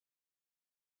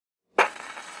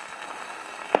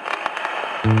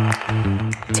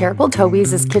Terrible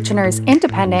Toby's is Kitchener's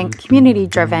independent,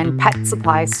 community-driven pet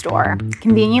supply store.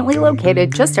 Conveniently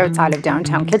located just outside of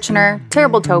downtown Kitchener,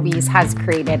 Terrible Toby's has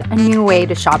created a new way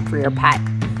to shop for your pet,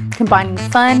 combining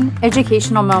fun,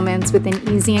 educational moments with an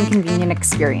easy and convenient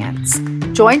experience.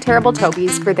 Join Terrible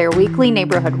Toby's for their weekly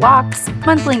neighborhood walks,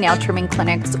 monthly nail trimming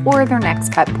clinics, or their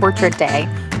next pet portrait day.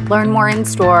 Learn more in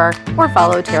store or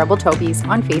follow Terrible Toby's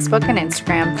on Facebook and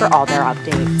Instagram for all their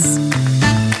updates.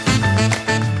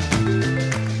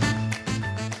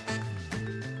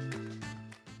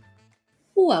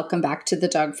 Welcome back to the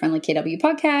Dog Friendly KW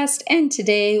podcast, and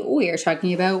today we are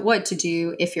talking about what to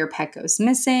do if your pet goes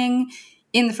missing.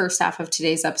 In the first half of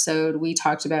today's episode, we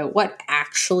talked about what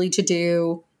actually to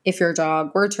do if your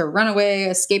dog were to run away,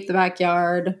 escape the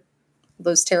backyard.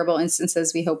 Those terrible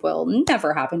instances we hope will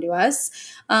never happen to us.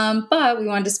 But we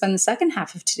wanted to spend the second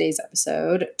half of today's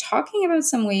episode talking about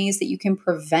some ways that you can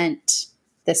prevent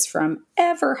this from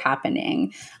ever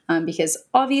happening, because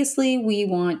obviously we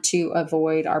want to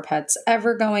avoid our pets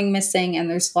ever going missing, and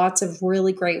there's lots of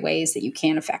really great ways that you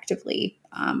can effectively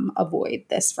avoid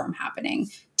this from happening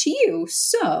to you.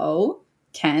 So,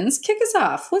 Ken's, kick us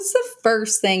off. What's the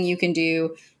first thing you can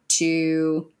do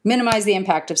to minimize the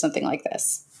impact of something like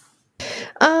this?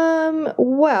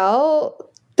 Well,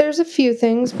 there's a few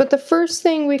things, but the first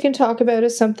thing we can talk about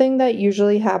is something that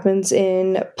usually happens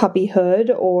in puppyhood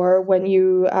or when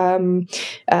you,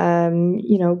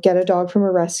 get a dog from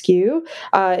a rescue.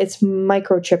 It's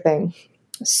microchipping.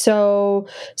 So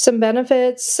some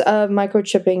benefits of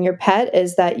microchipping your pet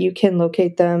is that you can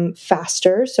locate them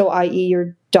faster. So i.e.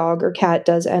 your dog or cat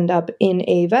does end up in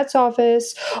a vet's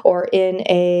office or in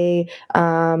a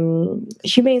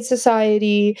humane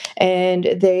society, and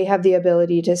they have the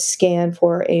ability to scan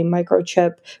for a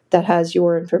microchip that has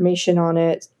your information on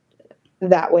it.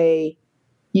 That way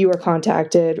you are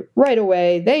contacted right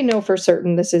away. They know for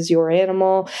certain this is your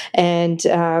animal,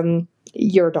 and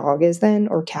your dog is then,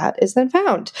 or cat is then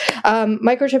found.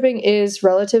 Microchipping is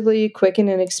relatively quick and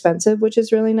inexpensive, which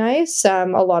is really nice. A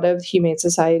lot of humane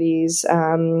societies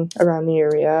around the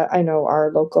area, I know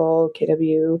our local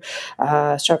KW,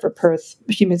 Stratford Perth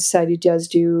Humane Society does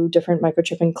do different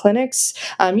microchipping clinics.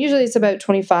 Usually it's about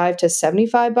 $25 to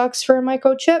 $75 for a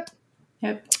microchip.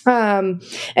 Yep.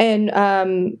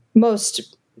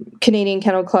 Most Canadian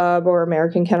Kennel Club or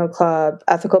American Kennel Club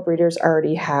ethical breeders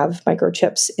already have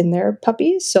microchips in their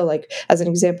puppies. So like, as an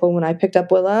example, when I picked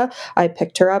up Willa, I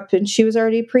picked her up and she was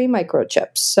already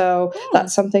pre-microchipped. So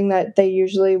that's something that they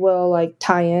usually will like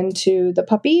tie into the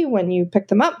puppy when you pick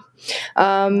them up.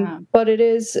 But it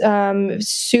is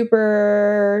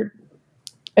super,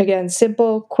 again,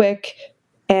 simple, quick,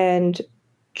 and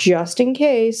just in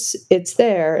case it's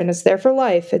there, and it's there for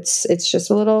life. It's just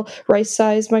a little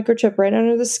rice-sized microchip right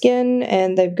under the skin,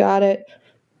 and they've got it.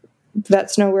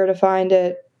 Vets know where to find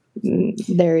it.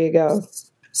 There you go.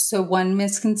 So one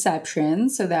misconception,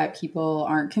 so that people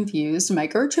aren't confused,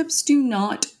 microchips do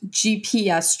not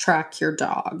GPS track your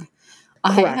dog.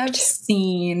 Correct. I have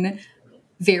seen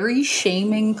very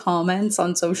shaming comments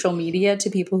on social media to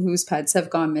people whose pets have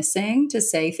gone missing to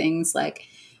say things like,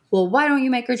 well, why don't you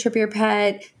microchip your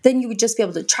pet? Then you would just be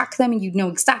able to track them and you'd know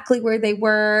exactly where they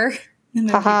were. And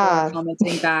then people are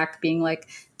commenting back being like,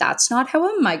 that's not how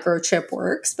a microchip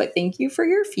works, but thank you for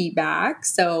your feedback.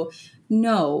 So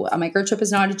no, a microchip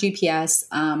is not a GPS,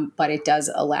 but it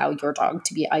does allow your dog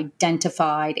to be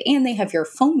identified, and they have your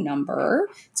phone number.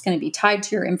 It's going to be tied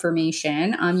to your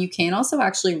information. You can also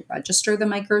actually register the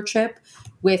microchip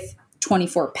with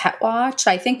 24 Pet Watch.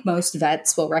 I think most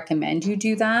vets will recommend you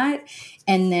do that.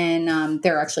 And then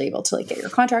they're actually able to like get your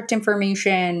contact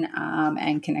information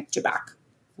and connect you back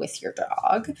with your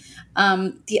dog.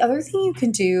 The other thing you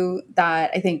can do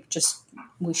that I think just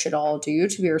we should all do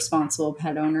to be responsible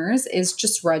pet owners is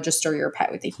just register your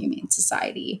pet with the Humane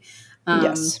Society.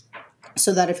 Yes.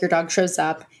 So that if your dog shows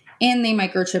up and they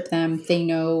microchip them, they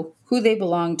know who they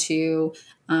belong to.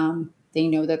 They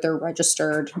know that they're a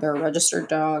registered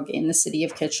dog in the city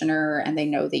of Kitchener, and they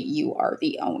know that you are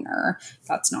the owner.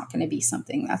 That's not going to be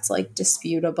something that's like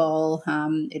disputable.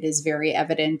 It is very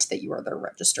evident that you are the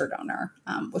registered owner,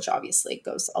 which obviously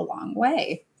goes a long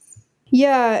way.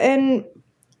 Yeah. And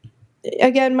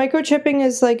again, microchipping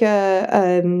is like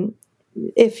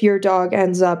if your dog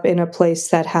ends up in a place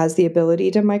that has the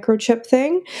ability to microchip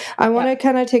thing, I want to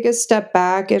kind of take a step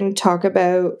back and talk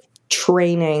about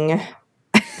training.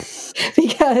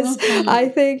 Because I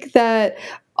think that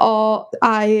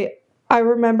I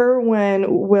remember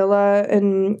when Willa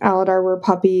and Aladar were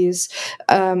puppies.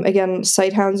 Again,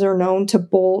 sighthounds are known to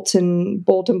bolt and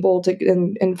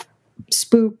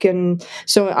spook. And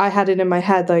so I had it in my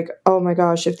head, like, oh my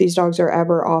gosh, if these dogs are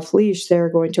ever off leash, they're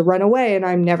going to run away and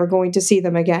I'm never going to see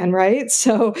them again, right?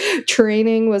 So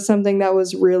training was something that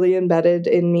was really embedded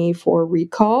in me for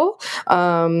recall,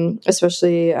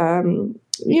 especially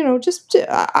just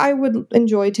I would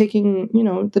enjoy taking,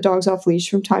 the dogs off leash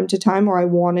from time to time, or I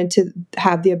wanted to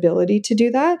have the ability to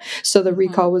do that. So the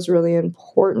recall was really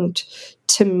important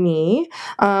to me.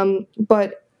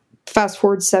 But fast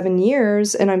forward 7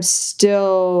 years and I'm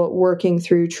still working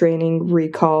through training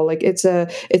recall. Like it's a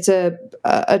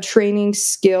training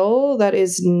skill that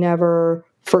is never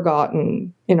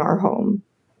forgotten in our home.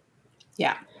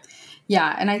 Yeah.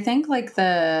 Yeah. And I think like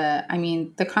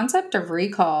the concept of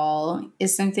recall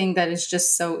is something that is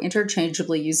just so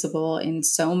interchangeably usable in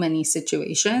so many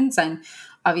situations. And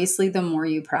obviously, the more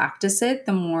you practice it,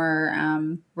 the more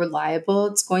reliable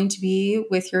it's going to be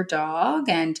with your dog.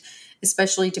 And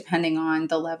especially depending on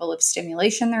the level of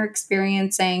stimulation they're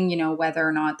experiencing, whether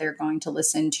or not they're going to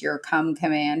listen to your come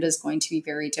command is going to be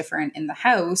very different in the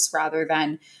house rather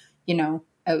than,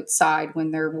 outside when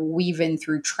they're weaving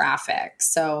through traffic.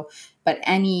 So, but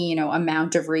any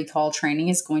amount of recall training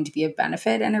is going to be a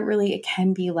benefit, and it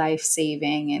can be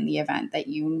life-saving in the event that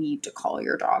you need to call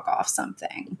your dog off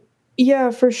something. Yeah,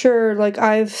 for sure. Like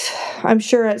I'm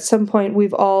sure at some point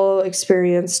we've all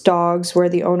experienced dogs where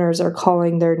the owners are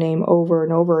calling their name over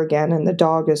and over again and the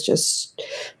dog is just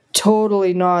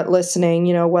totally not listening,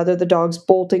 whether the dog's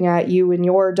bolting at you and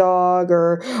your dog,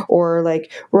 or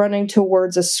like running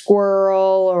towards a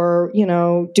squirrel, or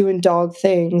doing dog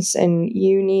things. And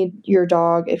you need your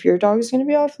dog, if your dog is going to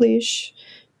be off leash,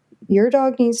 your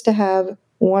dog needs to have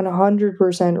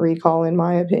 100% recall, in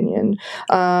my opinion.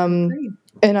 I agree.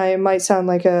 And I might sound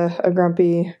like a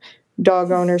grumpy dog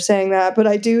owner saying that, but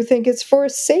I do think it's for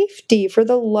safety, for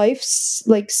the life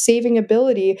like saving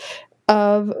ability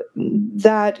of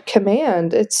that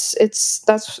command.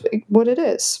 That's what it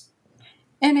is.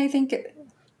 And I think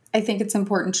it's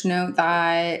important to note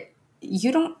that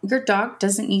your dog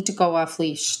doesn't need to go off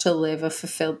leash to live a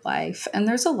fulfilled life. And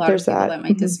there's a lot of There's people that. that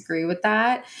might disagree with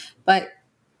that, but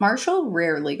Marshall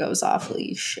rarely goes off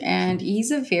leash and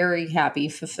he's a very happy,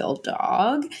 fulfilled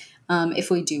dog. If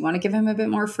we do want to give him a bit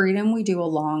more freedom, we do a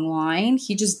long line.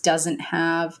 He just doesn't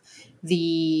have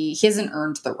he hasn't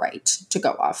earned the right to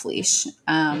go off leash.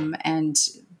 And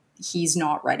he's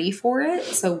not ready for it.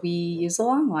 So we use a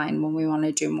long line when we want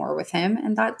to do more with him.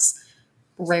 And that's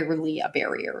rarely a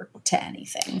barrier to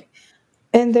anything.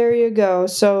 And there you go.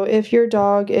 So if your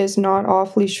dog is not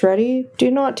off leash ready,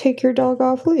 do not take your dog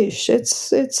off leash. It's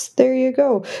there you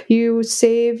go. You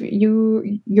save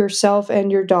yourself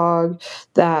and your dog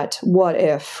that what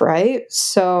if, right?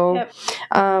 So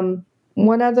Yep.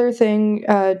 one other thing,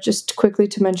 just quickly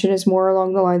to mention, is more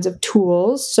along the lines of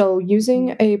tools. So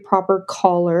using a proper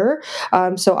collar,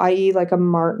 so i.e. like a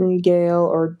martingale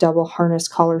or double harness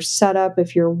collar setup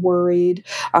if you're worried.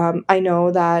 I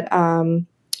know that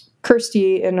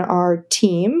Kirsty in our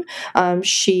team,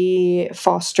 she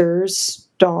fosters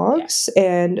Yeah. dogs,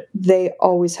 and they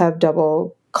always have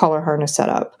double collar harness set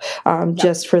up, Yeah.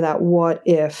 just for that what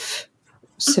if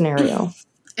scenario.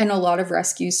 And a lot of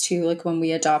rescues too, like when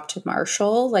we adopted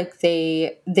Marshall, like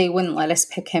they wouldn't let us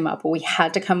pick him up. We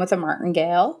had to come with a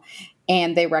martingale,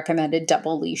 and they recommended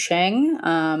double leashing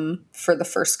for the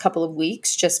first couple of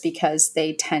weeks just because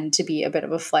they tend to be a bit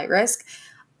of a flight risk.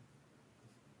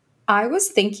 I was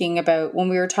thinking about when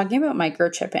we were talking about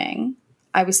microchipping,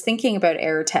 I was thinking about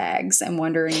air tags and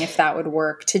wondering if that would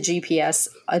work to GPS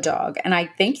a dog. And I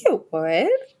think it would.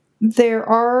 There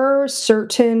are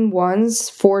certain ones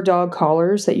for dog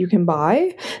collars that you can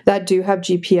buy that do have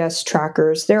GPS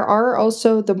trackers. There are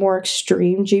also the more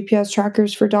extreme GPS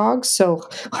trackers for dogs. So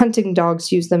hunting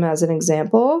dogs use them as an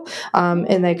example.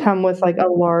 And they come with like a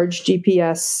large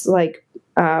GPS, like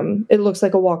it looks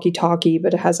like a walkie-talkie,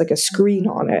 but it has like a screen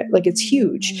on it. Like it's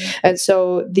huge. And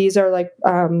so these are like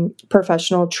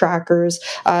professional trackers.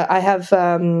 I have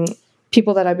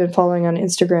people that I've been following on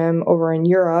Instagram over in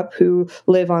Europe who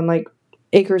live on like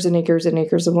acres and acres and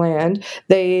acres of land.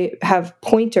 They have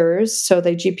pointers, so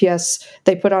they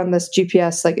put on this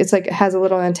GPS, like it's like it has a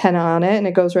little antenna on it and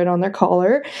it goes right on their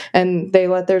collar, and they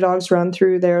let their dogs run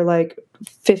through their like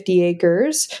 50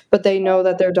 acres, but they know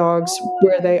that their dogs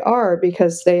where they are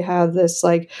because they have this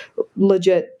like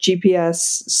legit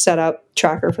GPS setup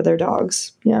tracker for their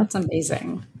dogs. Yeah. That's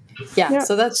amazing. Yeah, Yeah.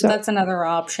 so that's So that's another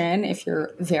option if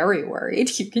you're very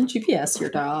worried. You can GPS your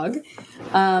dog.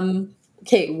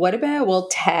 Okay, what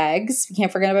about tags? We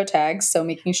can't forget about tags. So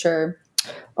making sure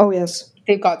oh yes.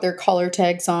 they've got their collar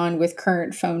tags on with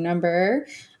current phone number.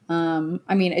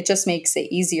 It just makes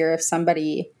it easier if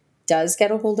somebody does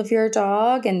get a hold of your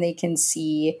dog and they can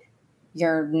see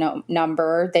your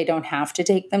number, they don't have to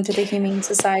take them to the Humane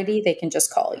Society. They can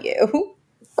just call you.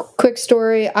 Quick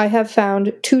story. I have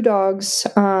found 2 dogs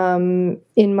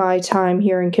in my time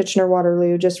here in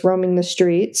Kitchener-Waterloo just roaming the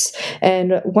streets.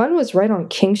 And one was right on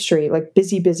King Street, like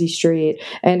busy street.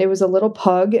 And it was a little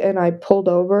pug. And I pulled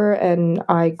over and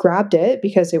I grabbed it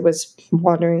because it was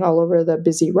wandering all over the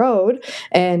busy road.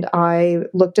 And I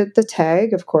looked at the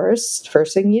tag, of course.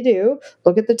 First thing you do,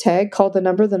 look at the tag, called the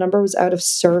number. The number was out of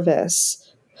service.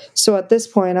 So at this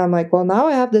point, I'm like, well, now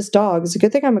I have this dog. It's a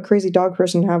good thing I'm a crazy dog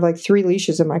person and have like 3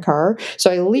 leashes in my car. So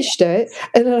I leashed it.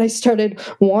 And then I started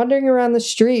wandering around the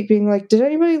street being like, did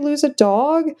anybody lose a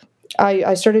dog?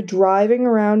 I started driving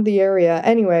around the area.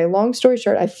 Anyway, long story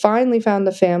short, I finally found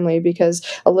the family because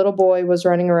a little boy was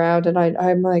running around and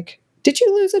I'm like, did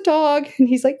you lose a dog? And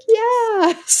he's like,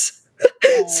 yes.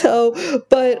 So,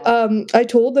 but I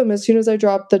told them as soon as I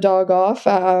dropped the dog off,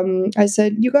 I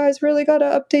said, you guys really got to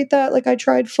update that. Like I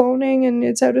tried phoning and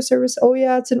it's out of service. Oh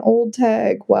yeah, it's an old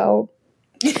tag. Well,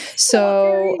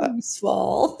 so very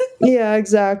useful. Yeah,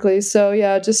 exactly. So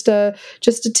yeah, just a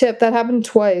tip that happened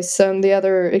twice. And the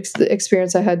other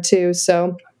experience I had too.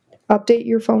 So update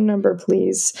your phone number,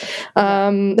 please.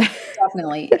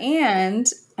 Definitely.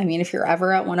 And I mean, if you're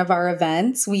ever at one of our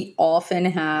events, we often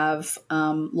have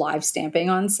live stamping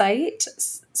on site.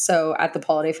 So at the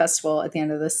Holiday Festival at the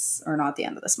end of this, or not the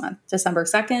end of this month, December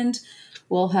 2nd,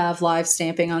 we'll have live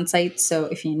stamping on site. So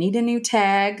if you need a new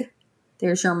tag,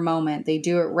 there's your moment. They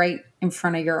do it right in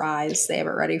front of your eyes. They have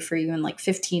it ready for you in like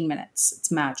 15 minutes.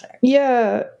 It's magic.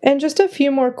 Yeah. And just a few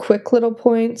more quick little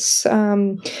points.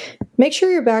 Make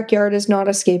sure your backyard is not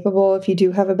escapable if you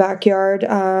do have a backyard.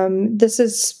 This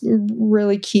is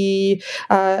really key.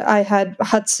 I had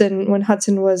Hudson, when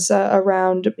Hudson was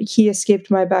around, he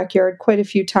escaped my backyard quite a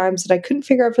few times, and I couldn't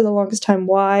figure out for the longest time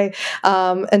why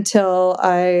until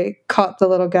I caught the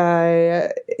little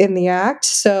guy in the act.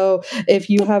 So if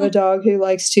you have a dog who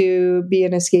likes to be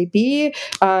an escapee,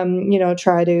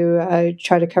 try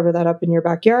to cover that up in your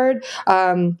backyard.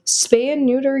 Spay and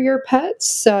neuter your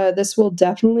pets. This will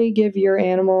definitely give your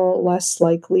animal less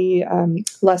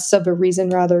of a reason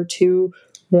rather to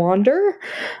wander.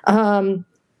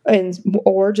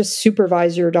 Or just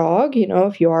supervise your dog,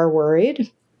 if you are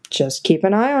worried. Just keep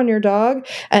an eye on your dog.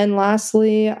 And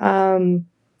lastly,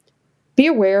 be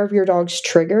aware of your dog's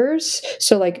triggers.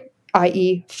 So like,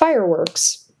 i.e.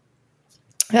 fireworks.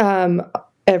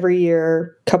 Every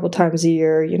year, couple times a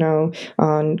year,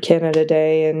 on Canada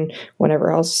Day and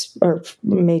whenever else, or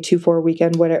May 2/4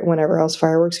 weekend, whenever else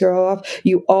fireworks go off,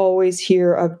 you always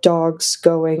hear of dogs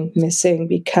going missing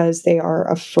because they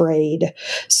are afraid.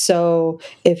 So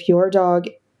if your dog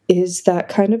is that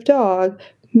kind of dog,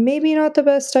 maybe not the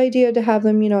best idea to have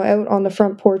them, out on the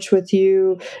front porch with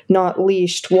you, not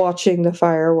leashed, watching the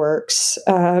fireworks.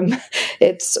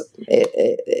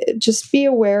 Just be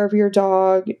aware of your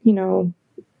dog,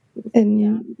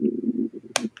 and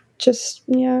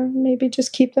maybe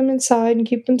just keep them inside and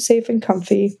keep them safe and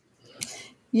comfy.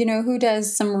 You know who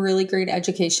does some really great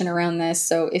education around this?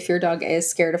 So if your dog is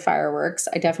scared of fireworks,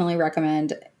 I definitely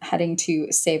recommend heading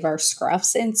to Save Our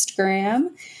Scruff's Instagram,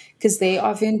 because they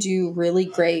often do really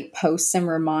great posts and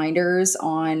reminders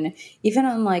even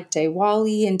on like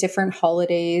Diwali and different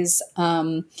holidays,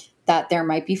 that there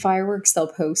might be fireworks. They'll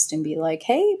post and be like,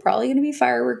 hey, probably going to be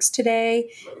fireworks today.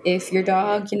 If your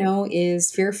dog,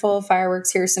 is fearful of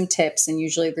fireworks, here's some tips. And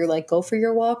usually they're like, go for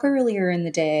your walk earlier in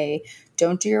the day.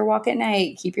 Don't do your walk at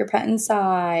night. Keep your pet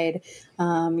inside.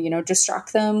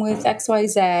 Distract them with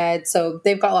XYZ. So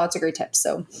they've got lots of great tips.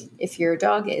 So if your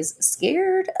dog is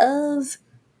scared of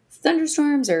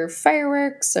thunderstorms or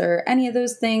fireworks or any of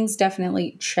those things,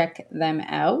 definitely check them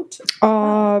out.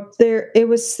 It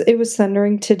was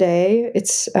thundering today.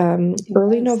 It's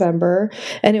early November,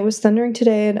 and it was thundering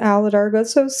today, and Aladar got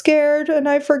so scared, and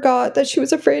I forgot that she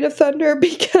was afraid of thunder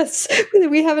because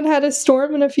we haven't had a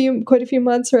storm in quite a few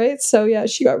months, right? So yeah,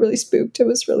 she got really spooked. It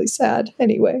was really sad.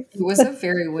 Anyway, it was a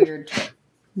very weird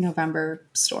November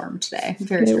storm today.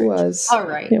 Very strange. It was. All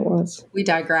right. It was. We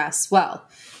digress. Well,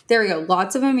 there we go.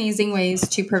 Lots of amazing ways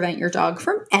to prevent your dog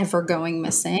from ever going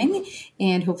missing.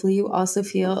 And hopefully you also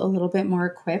feel a little bit more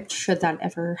equipped should that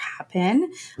ever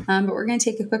happen. But we're going to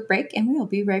take a quick break and we'll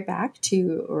be right back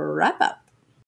to wrap up.